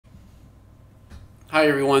Hi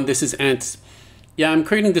everyone, this is Ants. Yeah, I'm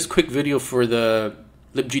creating this quick video for the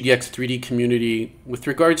libGDX 3D community with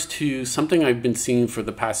regards to something I've been seeing for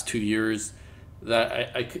the past 2 years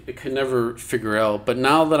that I could never figure out. But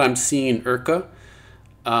now that I'm seeing IRCA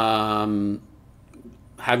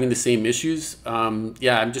having the same issues,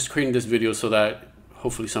 yeah, I'm just creating this video so that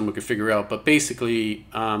hopefully someone could figure out. But basically,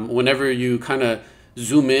 whenever you kind of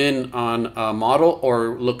zoom in on a model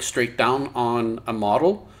or look straight down on a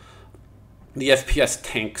model, the FPS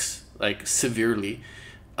tanks like severely.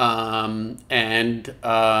 Just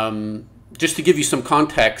to give you some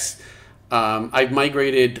context, I've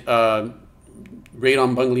migrated Radon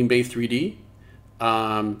Bungling Bay 3D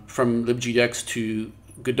from libGDX to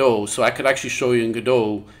Godot. So I could actually show you in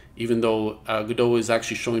Godot, even though Godot is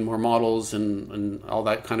actually showing more models and all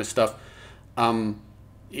that kind of stuff.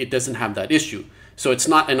 It doesn't have that issue. So it's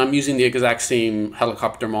not, and I'm using the exact same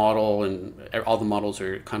helicopter model, and all the models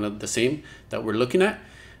are kind of the same that we're looking at.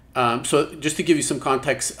 So just to give you some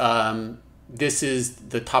context, this is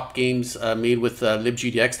the top games made with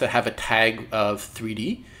libGDX that have a tag of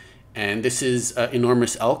 3D. And this is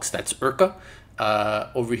Enormous Elks, that's IRCA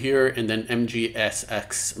over here. And then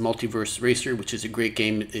MGSX Multiverse Racer, which is a great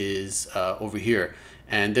game, is over here.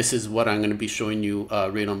 And this is what I'm going to be showing you,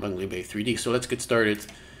 Radon Bungling Bay 3D. So let's get started.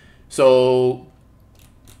 So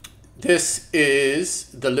this is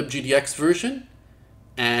the libGDX version,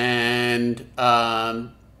 and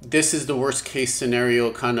this is the worst case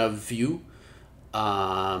scenario kind of view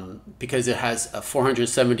because it has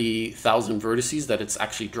 470,000 vertices that it's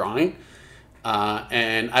actually drawing.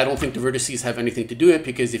 And I don't think the vertices have anything to do with it,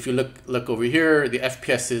 because if you look over here, the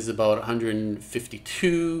FPS is about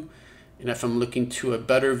 152. And if I'm looking to a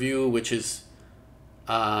better view, which is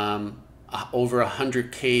over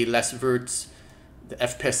 100K less verts, the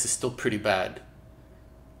FPS is still pretty bad,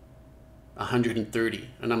 130,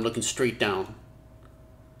 and I'm looking straight down.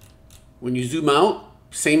 When you zoom out,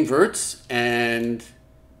 same verts, and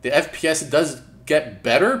the FPS does get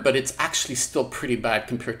better, but it's actually still pretty bad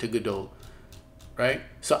compared to Godot, right?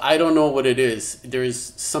 So I don't know what it is. There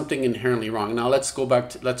is something inherently wrong. Now let's go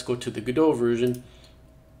to the Godot version.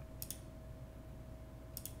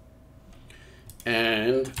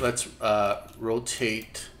 And let's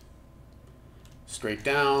rotate straight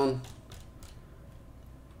down.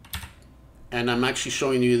 And I'm actually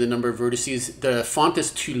showing you the number of vertices. The font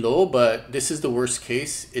is too low, but this is the worst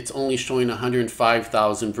case. It's only showing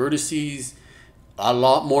 105,000 vertices. A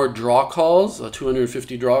lot more draw calls,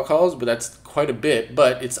 250 draw calls, but that's quite a bit.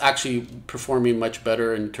 But it's actually performing much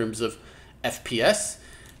better in terms of FPS.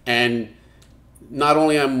 And not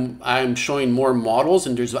only I'm showing more models,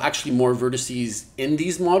 and there's actually more vertices in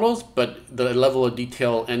these models, but the level of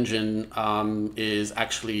detail engine is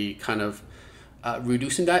actually kind of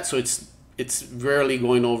reducing that. So it's rarely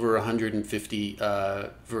going over 150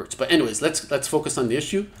 verts. But anyways, let's focus on the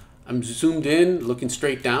issue. I'm zoomed in, looking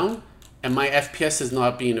straight down, and my FPS is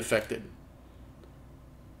not being affected.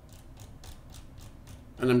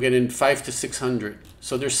 And I'm getting 500 to 600.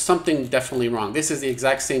 So there's something definitely wrong. This is the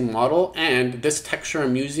exact same model, and this texture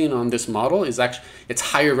I'm using on this model is actually, it's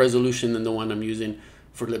higher resolution than the one I'm using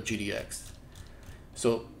for libGDX.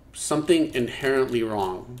 So something inherently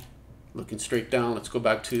wrong. Looking straight down, let's go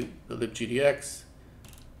back to the libGDX.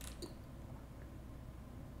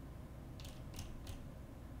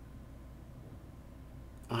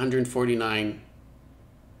 $149.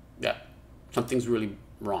 Yeah, something's really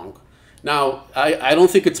wrong. Now, I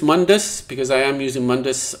don't think it's Mundus, because I am using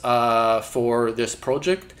Mundus for this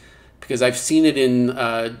project, because I've seen it in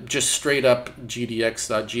just straight up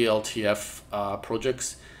GDX.glTF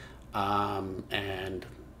projects. And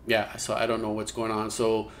yeah, so I don't know what's going on.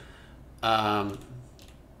 So yeah,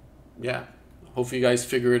 hopefully you guys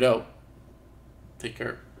figure it out. Take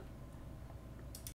care.